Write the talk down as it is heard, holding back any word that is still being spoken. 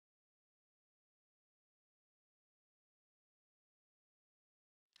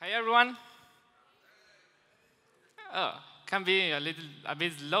Hi everyone. Oh, can be a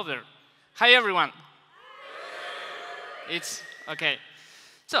bit louder. Hi everyone. It's okay.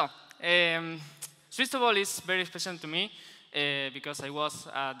 So, first of all, it's very special to me because I was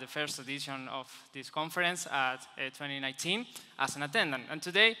at the first edition of this conference at 2019 as an attendant, and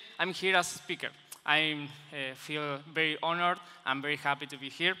today I'm here as a speaker. I feel very honored and very happy to be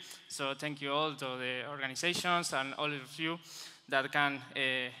here. So thank you all to the organizations and all of you that can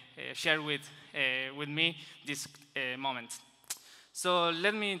share with me this moment. So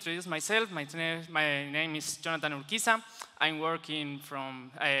let me introduce myself. My name is Jonatán Urquiza. I'm working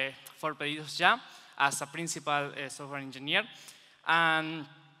for Pedidos Ya as a principal software engineer. And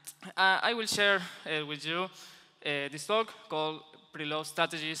I will share with you this talk called Preload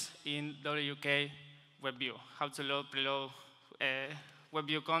Strategies in WKWebView. How to load preload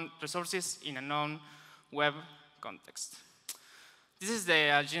WebView resources in a non-web context. This is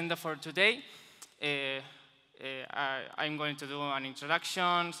the agenda for today. I'm going to do an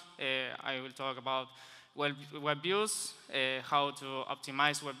introduction. I will talk about web views, how to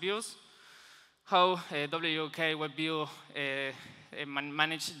optimize web views, how WKWebView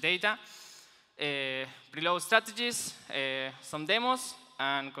manage data, preload strategies, some demos,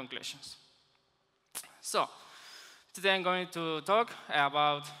 and conclusions. So, today I'm going to talk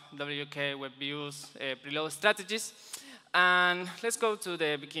about WKWebView's preload strategies. And let's go to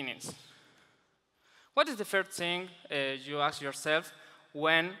the beginnings. What is the first thing you ask yourself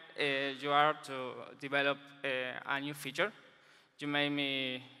when you are to develop a new feature? You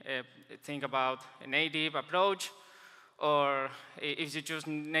may think about a native approach, or if you choose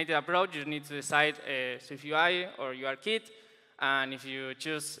native approach, you need to decide Swift UI or UIKit. And if you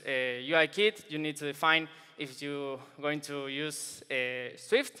choose UIKit, you need to define if you're going to use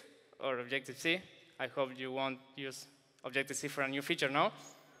Swift or Objective-C. I hope you won't use Objective-C for a new feature, no?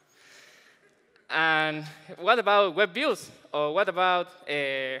 And what about web views? Or what about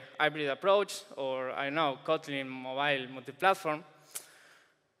a hybrid approach? Or, I don't know, Kotlin mobile multi-platform?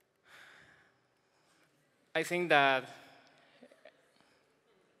 I think that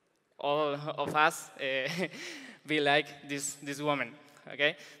all of us be like this woman,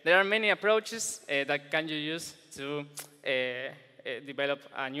 okay? There are many approaches that can you use to develop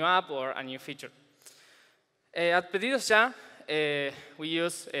a new app or a new feature. At Pedidos Ya, we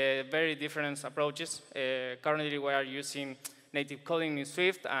use very different approaches. Currently, we are using native coding in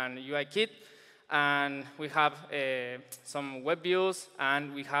Swift and UIKit, and we have some web views,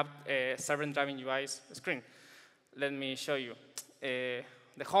 and we have a server-driven UI screen. Let me show you. The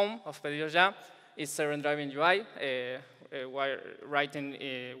home of Pedidos Ya is server-driven UI. We're writing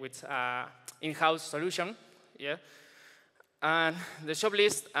with an in-house solution. Yeah. And the shop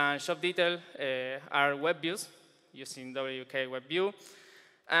list and shop detail are web views using WKWebView.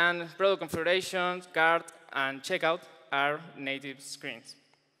 And product configuration, cart, and checkout are native screens.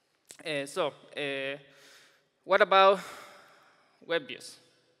 What about web views?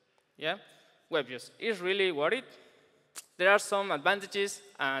 Yeah, web views. Is really worth it? There are some advantages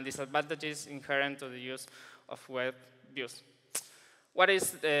and disadvantages inherent to the use of web views. What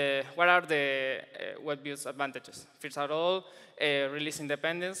are the web views advantages? First of all, release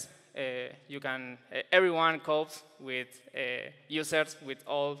independence. Everyone copes with users with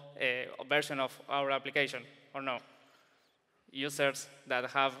all version of our application, or no? Users that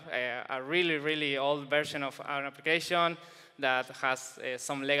have a really, really old version of our application that has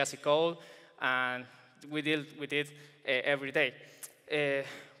some legacy code, and we deal with it every day.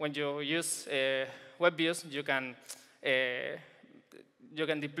 When you use web views, you can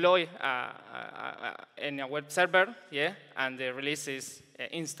deploy in a web server, yeah, and the release is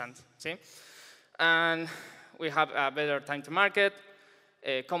instant, see? And we have a better time to market,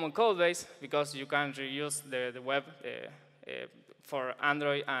 a common code base, because you can reuse the web for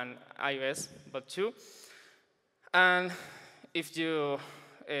Android and iOS, but too. And if you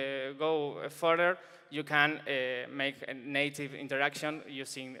go further, you can make a native interaction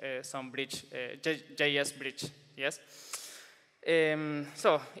using some bridge, JS bridge, yes?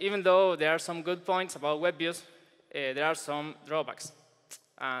 So even though there are some good points about web views, there are some drawbacks.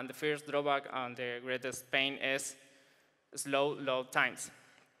 And the first drawback and the greatest pain is slow load times.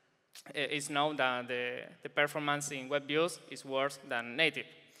 It's known that the performance in web views is worse than native.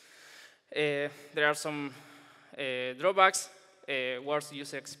 There are some drawbacks, worse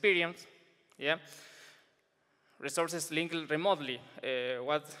user experience, yeah. Resources linked remotely.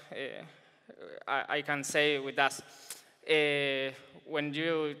 What I can say with that. When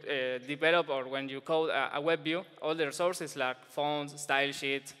you develop or when you code a web view, all the resources like fonts, style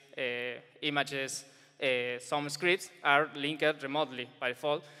sheets, images, some scripts are linked remotely by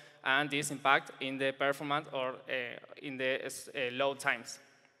default, and this impact in the performance or in the load times.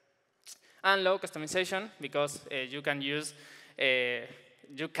 And low customization, because you can use,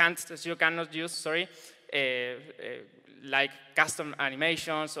 you cannot use, sorry, like custom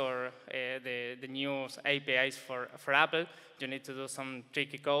animations or the new APIs for Apple. You need to do some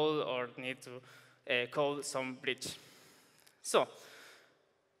tricky code or need to code some bridge. So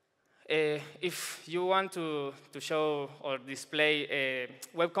if you want to show or display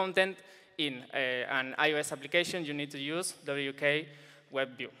web content in an iOS application, you need to use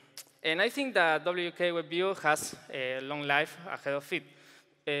WKWebView. And I think that WKWebView has a long life ahead of it.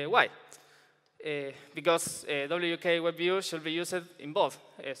 Why? Because WKWebView should be used in both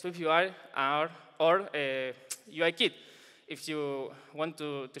SwiftUI or UIKit. If you want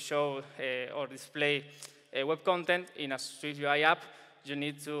to show or display web content in a SwiftUI app, you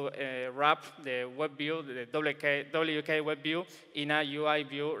need to wrap the web view, the WKWebView, in a UI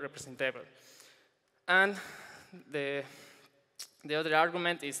view representable. And the other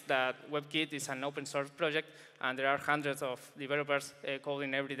argument is that WebKit is an open source project, and there are hundreds of developers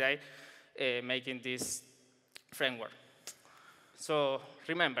coding every day making this framework. So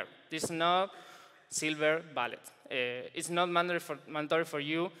remember, this is not silver bullet. It's not mandatory for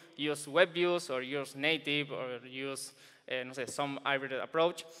you use web views or use native or use some hybrid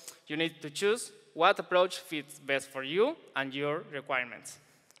approach. You need to choose what approach fits best for you and your requirements.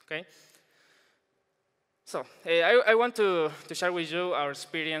 Okay. So I want to share with you our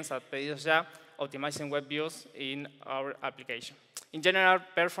experience at Pedidos Ya optimizing web views in our application. In general,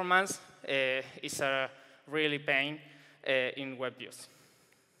 performance is a really pain in web views.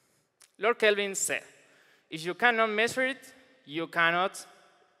 Lord Kelvin said, if you cannot measure it, you cannot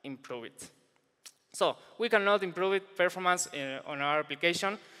improve it. So we cannot improve performance on our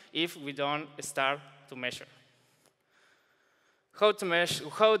application if we don't start to measure.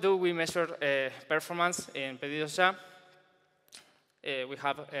 How do we measure performance in Pedidos Ya? We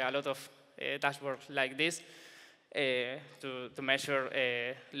have a lot of dashboards like this to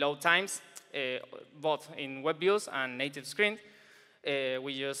measure load times, both in web views and native screen.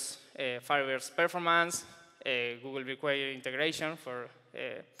 We use Firebase performance, Google BigQuery integration for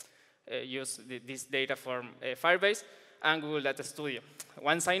use this data from Firebase, and Google Data Studio.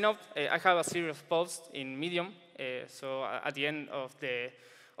 One side note, I have a series of posts in Medium, so at the end of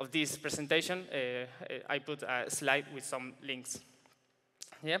this presentation, I put a slide with some links.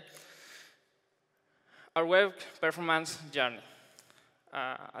 Yeah. Our web performance journey.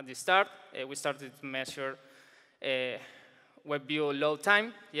 At the start, we started to measure web view load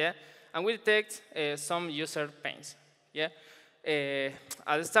time, yeah, and we detect some user pains. Yeah.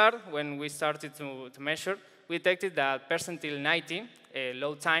 At the start, when we started to measure, we detected that percentile 90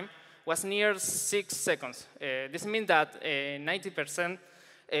 load time was near 6 seconds. This means that 90%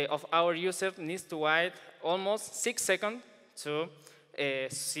 of our users needs to wait almost 6 seconds to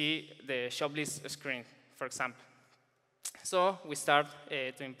see the shop list screen, for example. So we start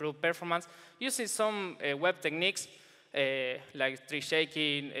to improve performance using some web techniques like tree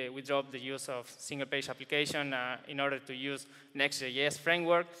shaking. We drop the use of single-page application in order to use Next.js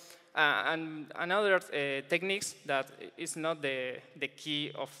framework. And another techniques that is not the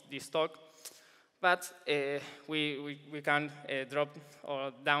key of this talk, but we can drop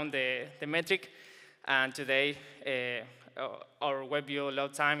or down the metric. And today, our web view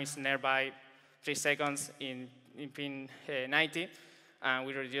load time is nearby 3 seconds in pin 90, and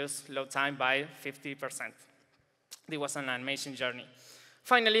we reduce load time by 50%. This was an amazing journey.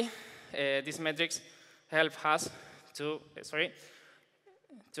 Finally, these metrics help us to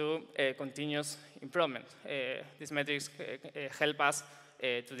continuous improvement. These metrics help us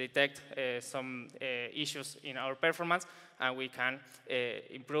to detect some issues in our performance, and we can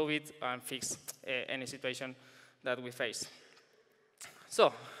improve it and fix any situation that we face.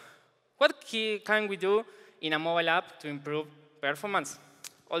 So, what can we do in a mobile app to improve performance?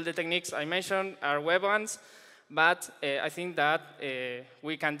 All the techniques I mentioned are web ones, but I think that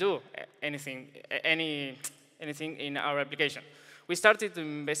we can do anything in our application. We started to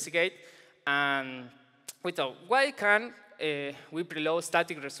investigate, and we thought, why can't we preload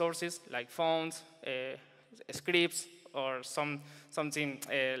static resources like fonts, scripts, or something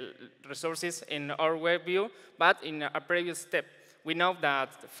resources in our web view, but in a previous step? We know that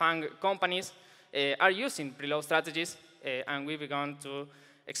FANG companies are using preload strategies, and we began to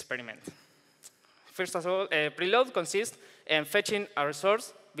experiment. First of all, preload consists in fetching a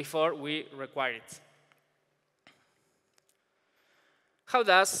resource before we require it. How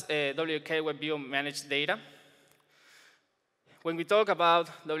does WKWebView manage data? when we talk about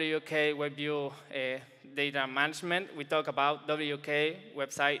WKWebView data management, we talk about WK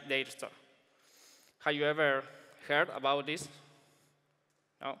Website Data Store. Have you ever heard about this?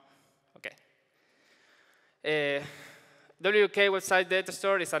 No? OK. WK Website Data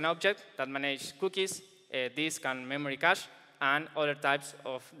Store is an object that manages cookies, disk and memory cache, and other types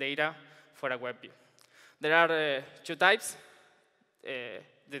of data for a web view. There are two types,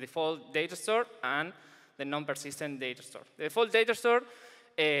 the default data store and the non-persistent data store. The default data store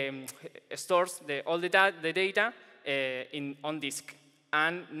stores all the data on disk,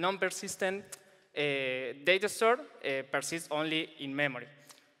 and non-persistent data store persists only in memory.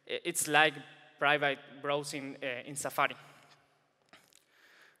 It's like private browsing in Safari.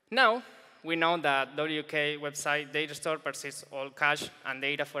 Now, we know that WK Website Data Store persists all cache and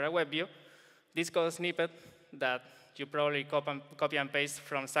data for a web view. This code snippet that you probably copy and paste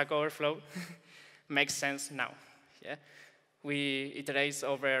from Stack Overflow makes sense now. Yeah? We iterate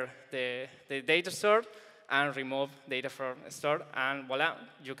over the data store and remove data from the store, and voila,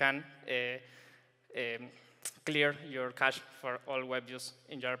 you can clear your cache for all web views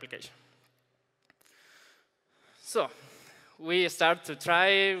in your application. So we start to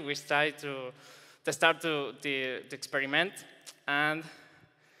try, we try to experiment, and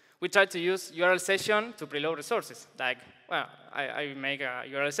we try to use URL session to preload resources. Like, well, I make a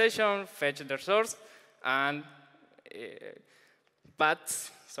URL session, fetch the resource, and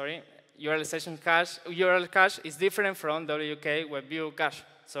URL cache is different from WKWebView cache,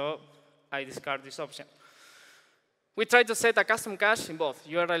 so I discard this option. We try to set a custom cache in both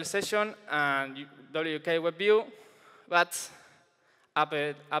URL session and WKWebView, but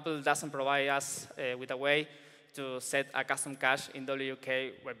Apple doesn't provide us with a way to set a custom cache in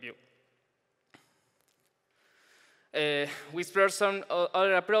WKWebView. We explored some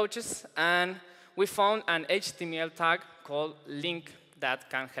other approaches, and we found an HTML tag called link that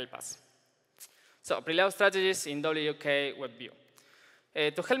can help us. So, preload strategies in WKWebView.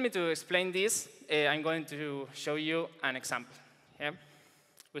 To help me to explain this, I'm going to show you an example. Yeah?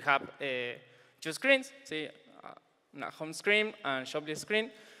 We have two screens, see, a home screen and shoplist screen.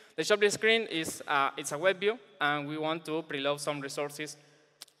 The shoplist screen is it's a web view, and we want to preload some resources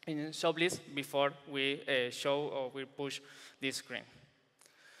in shoplist before we show or we push this screen.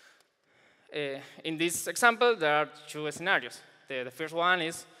 In this example, there are two scenarios. The first one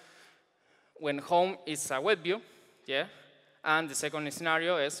is when home is a web view, yeah, and the second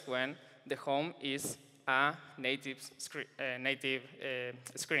scenario is when the home is a native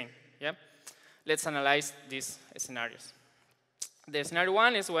screen. Yeah. Let's analyze these scenarios. The scenario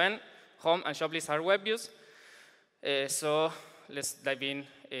one is when home and shoplist are web views. So let's dive in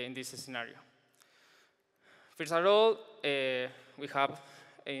this scenario. First of all, we have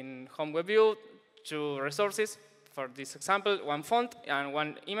in home web view two resources. For this example, one font and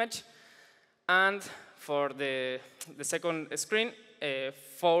one image. And for the second screen,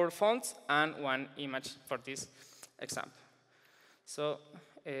 4 fonts and 1 image for this example. So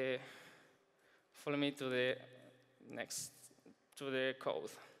follow me to the code.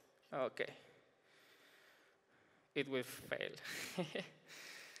 OK. It will fail.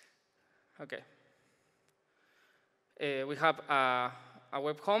 OK. We have a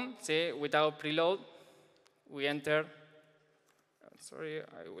web home. See, without preload, we enter. Sorry,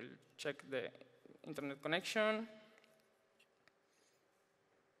 I will check the internet connection.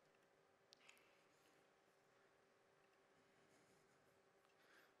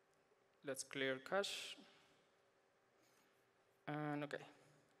 Let's clear cache. And OK.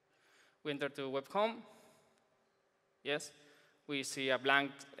 We enter to web home. Yes, we see a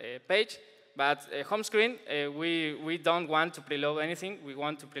blank page. But home screen, we don't want to preload anything. We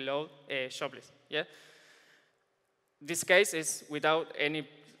want to preload shoplist. Yeah. This case is without any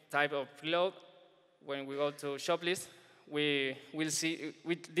type of preload. When we go to shoplist, we will see.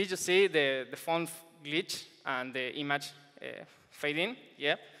 Did you see the font glitch and the image fade in?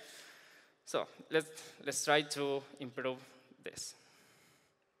 Yeah. So let's try to improve this.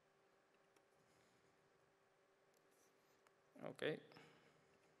 OK.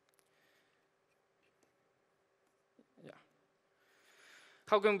 Yeah.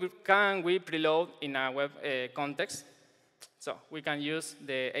 How can we preload in a web context? So we can use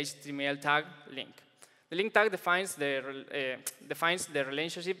the HTML tag link. The link tag defines the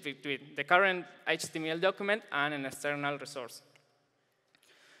relationship between the current HTML document and an external resource.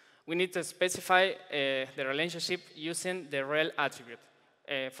 We need to specify the relationship using the rel attribute.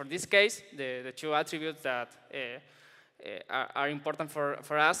 For this case, the two attributes that are important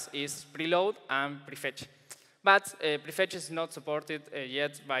for us is preload and prefetch. But prefetch is not supported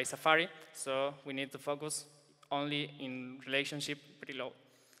yet by Safari, so we need to focus only in relationship preload.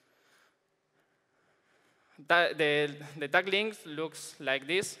 The tag link looks like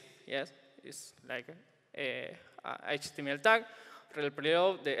this. Yes, it's like a HTML tag. Rel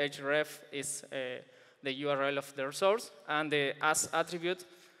preload, the href is the URL of the resource, and the as attribute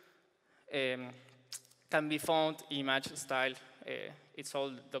can be font, image, style. It's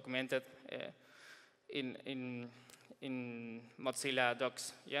all documented in Mozilla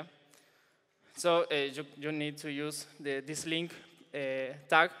Docs. Yeah. So you need to use this link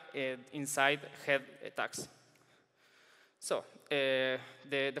tag inside head tags. So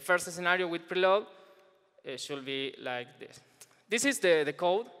the first scenario with preload should be like this. This is the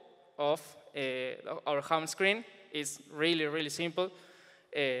code of our home screen. It's really, really simple.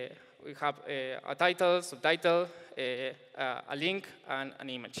 We have a title, subtitle, a link, and an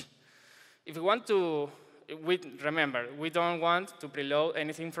image. If we want to, remember, we don't want to preload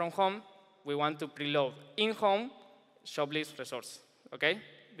anything from home. We want to preload in home shoplist resource. Okay?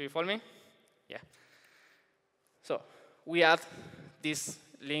 Do you follow me? Yeah. So we add these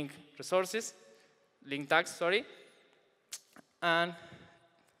link resources, link tags, sorry, and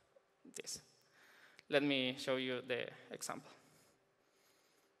this. Let me show you the example.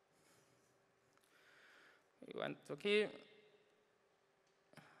 We went to here,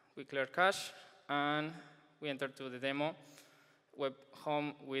 we clear cache, and we enter to the demo web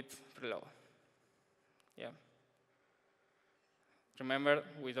home with preload. Yeah. Remember,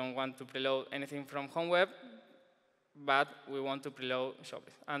 we don't want to preload anything from home web, but we want to preload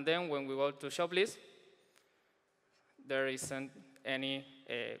shoplist. And then when we go to shoplist, there isn't any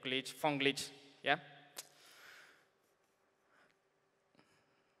glitch, phone glitch. Yeah.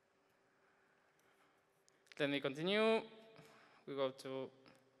 Let me continue. We go to,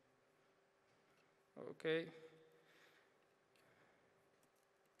 okay.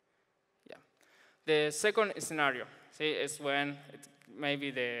 Yeah. The second scenario, see, is when maybe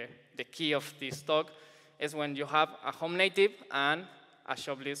the key of this talk is when you have a home native and a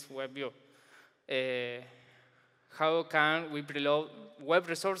shoplist web view. How can we preload web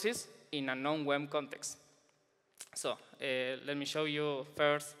resources in a non-web context? So let me show you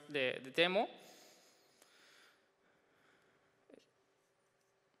first the demo.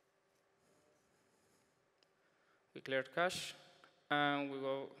 We clear cache, and we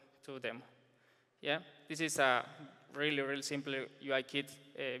go to demo. Yeah, this is a really, really simple UI kit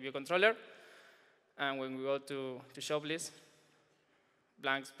view controller. And when we go to shoplist,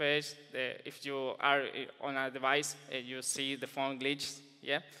 blank space, if you are on a device, you see the phone glitch.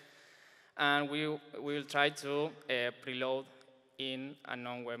 Yeah, and we will try to preload in a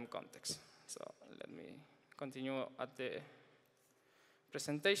non-web context. So let me continue at the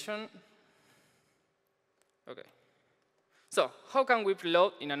presentation. Okay. So how can we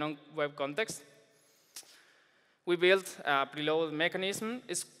preload in a non-web context? We built a preload mechanism.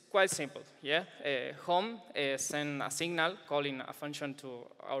 It's quite simple. Yeah, home sends a signal calling a function to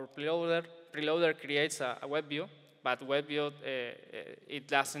our preloader. Preloader creates a web view, but web view it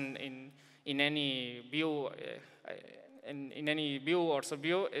doesn't in any view in any view or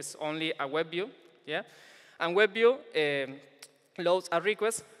subview. It's only a web view. Yeah, and web view loads a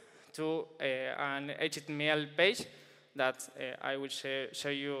request to an HTML page that I will show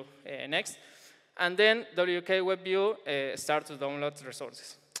you next. And then WKWebView starts to download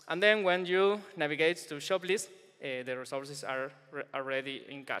resources. And then when you navigate to shoplist, the resources are already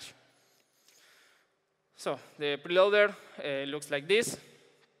in cache. So the preloader looks like this.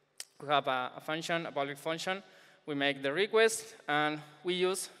 We have a function, a public function. We make the request, and we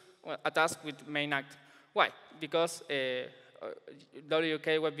use a task with main act. Why? Because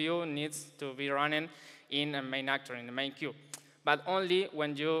WKWebView needs to be running in a main actor, in the main queue. But only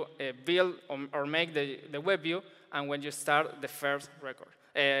when you build or make the web view and when you start the first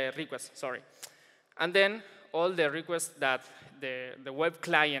request. Sorry. And then all the requests that the web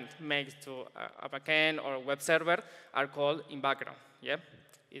client makes to a backend or a web server are called in background. Yeah,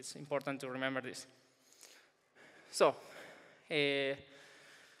 it's important to remember this. So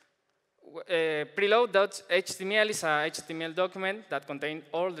preload.html is a HTML document that contains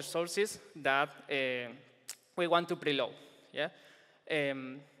all the sources that we want to preload. Yeah.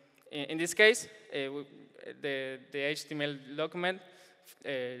 In this case, the HTML document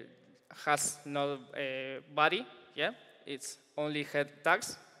has no body. Yeah, it's only head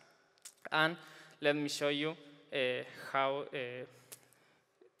tags. And let me show you how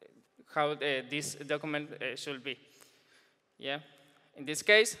this document should be. Yeah. In this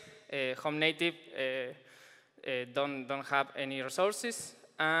case, home native don't have any resources,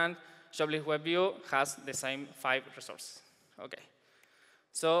 and shoplist web view has the same 5 resources. Okay.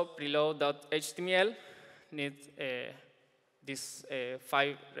 So preload.html need these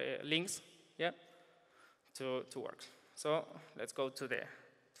 5 links, yeah, to work. So let's go to the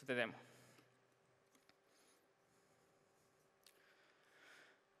demo.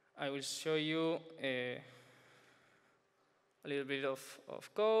 I will show you a little bit of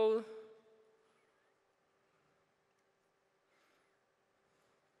code.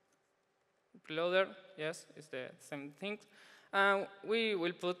 Preloader, yes, it's the same thing. And we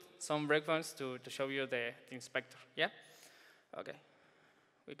will put some breakpoints to show you the inspector, yeah? Okay,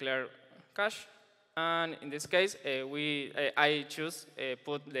 we clear cache. And in this case, I choose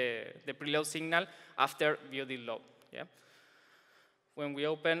put the preload signal after view did load, yeah? When we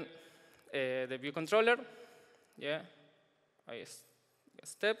open the view controller, yeah, I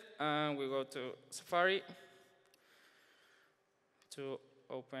step and we go to Safari to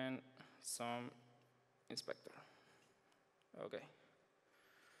open some inspector. Okay.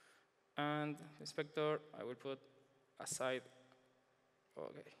 And the inspector, I will put aside.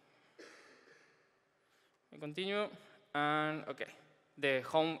 Okay. We continue, and okay. The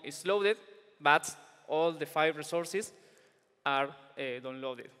home is loaded, but all the 5 resources are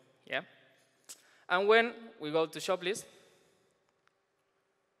downloaded, yeah? And when we go to shop list,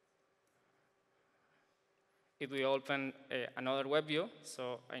 it will open another web view,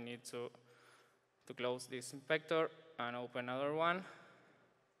 so I need to close this inspector and open another one.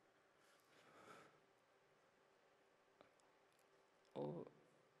 Oh,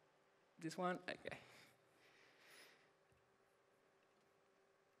 this one, okay.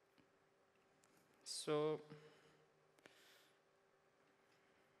 So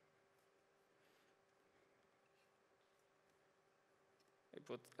I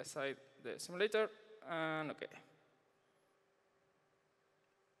put aside the simulator, and okay.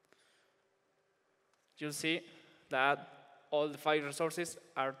 You'll see that all the 5 resources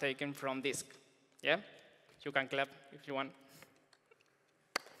are taken from disk. Yeah? You can clap if you want.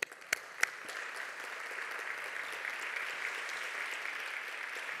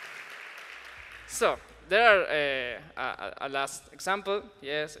 So there are a last example.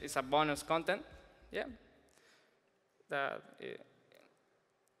 Yes, it's a bonus content. Yeah.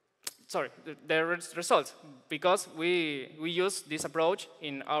 Sorry, the results, because we use this approach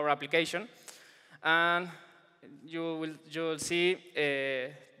in our application, and you'll see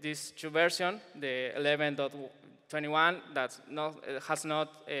this 2 version, the 11.21 that has not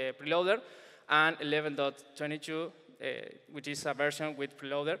a preloader, and 11.22, which is a version with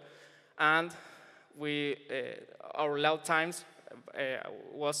preloader, and our load times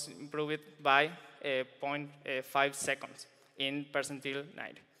was improved by 0.5 seconds in percentile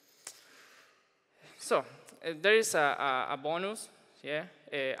 90. So there is a bonus. Yeah,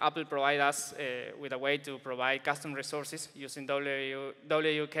 Apple provides us with a way to provide custom resources using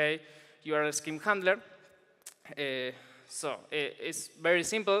WK URL scheme handler. So it's very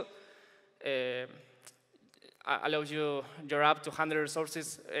simple. Allows your app to handle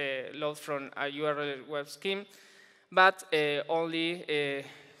resources load from a URL web scheme, but only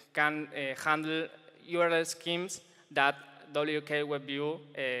can handle URL schemes that WKWebView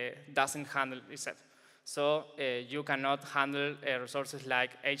doesn't handle itself. So you cannot handle resources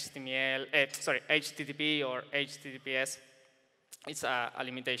like HTTP or HTTPS. It's a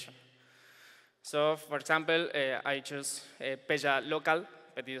limitation. So for example, I choose Peja local,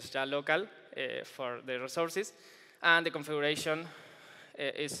 Pedidos Ya local for the resources, and the configuration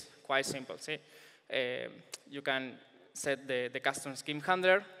is quite simple. See, you can set the custom scheme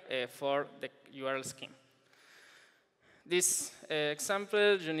handler for the URL scheme. This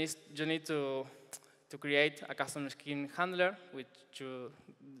example, you need to create a custom scheme handler with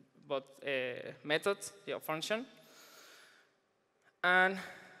both methods, the function, and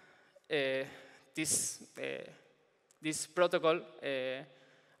this protocol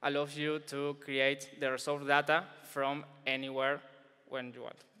allows you to create the resource data from anywhere when you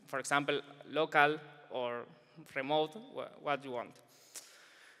want. For example, local or remote, what you want.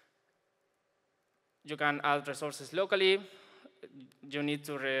 You can add resources locally. You need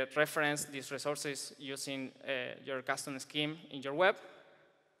to reference these resources using your custom scheme in your web,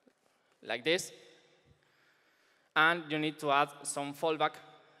 like this. And you need to add some fallback,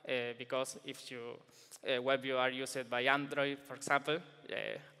 because if you WebView are used by Android, for example,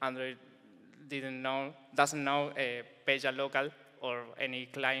 Android doesn't know Peja local or any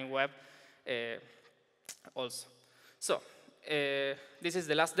client web also. So this is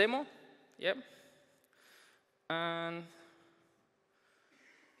the last demo. Yep. And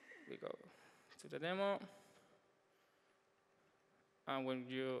we go to the demo. And when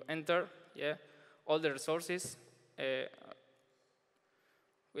you enter, yeah, all the resources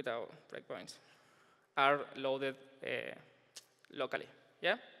without breakpoints. are loaded locally.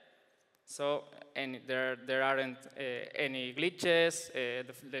 Yeah. So there aren't any glitches.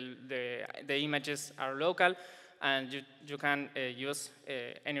 The images are local, and you can use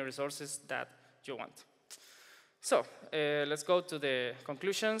any resources that you want. So let's go to the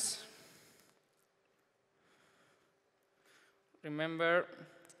conclusions. Remember,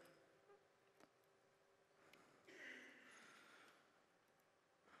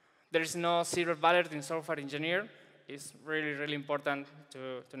 there is no silver bullet in software engineer. It's really, really important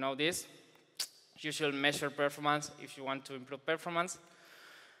to know this. You should measure performance if you want to improve performance.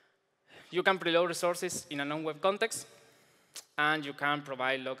 You can preload resources in a non-web context, and you can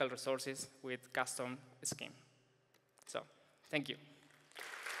provide local resources with custom scheme. So, thank you.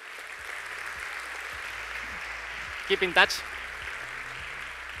 Keep in touch.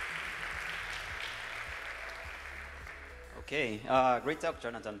 Okay, great talk,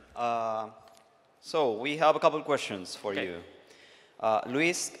 Jonathan. So we have a couple questions for you.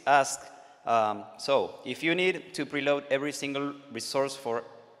 Luis asked, so if you need to preload every single resource for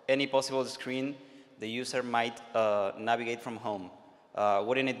any possible screen the user might navigate from home,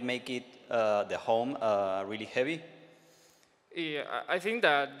 wouldn't it make it the home really heavy? Yeah, I think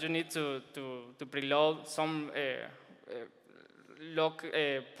that you need to preload some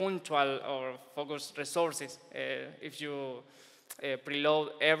punctual or focused resources. If you preload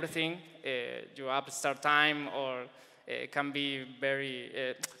everything, your app start time or can be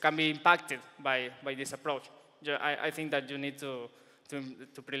impacted by this approach. I think that you need to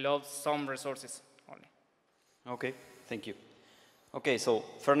preload some resources only. Okay, thank you. Okay, so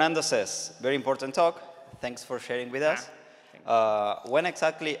Fernando says, very important talk. Thanks for sharing with us. When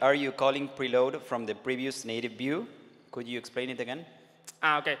exactly are you calling preload from the previous native view? Could you explain it again?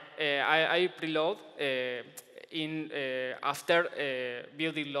 Okay, I preload after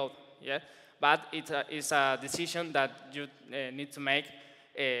building load, yeah. But it's a decision that you need to make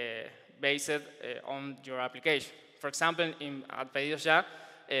based on your application. For example, at Pedidos Ya,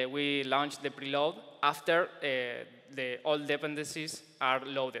 we launched the preload after all dependencies are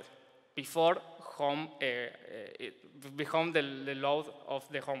loaded, before home, the load of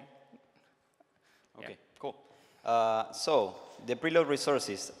the home. Okay, yeah. Cool. So the preload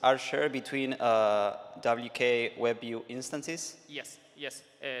resources are shared between WKWebView instances? Yes, yes.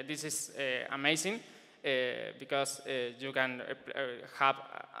 This is amazing because you can have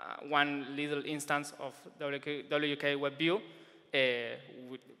one little instance of WKWebView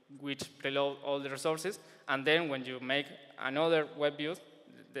which preload all the resources, and then when you make another web view,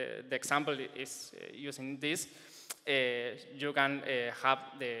 the example is using this, you can have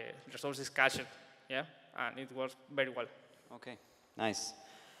the resources cached, yeah, and it works very well. Okay, nice.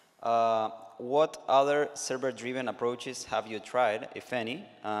 What other server-driven approaches have you tried, if any,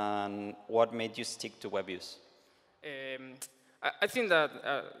 and what made you stick to web views? I think that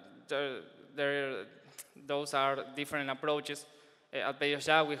those are different approaches. At Pedidos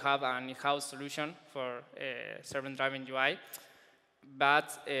Ya, we have an in-house solution for server-driven UI,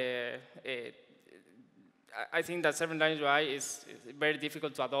 but I think that server-driven UI is very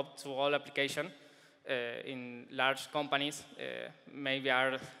difficult to adopt to all applications. In large companies, maybe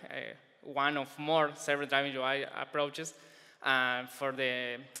are one of more server-driven UI approaches. For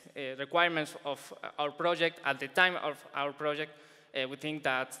the requirements of our project, at the time of our project,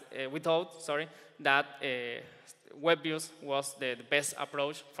 we thought that web views was the best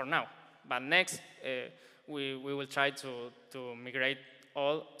approach for now. But next, we will try to migrate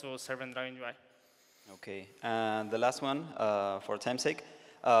all to server-driven UI. Okay, and the last one, for time's sake,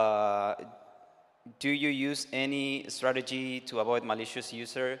 do you use any strategy to avoid malicious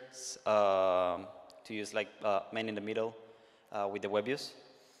users, to use like man in the middle with the web views?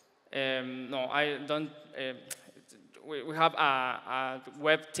 No, I don't. We have a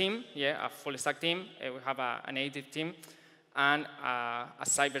web team, yeah, a full stack team. We have a native team and a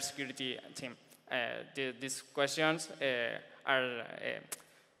cybersecurity team. These questions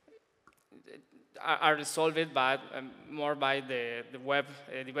are resolved more by the web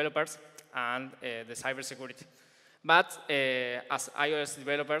developers and the cybersecurity. But as iOS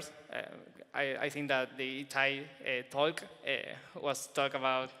developers, I think that the ETI talk was talk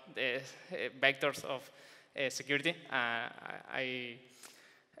about the vectors of security. I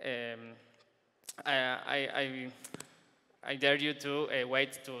dare you to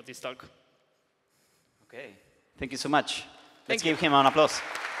wait to this talk. Okay, thank you so much. Let's give him an applause.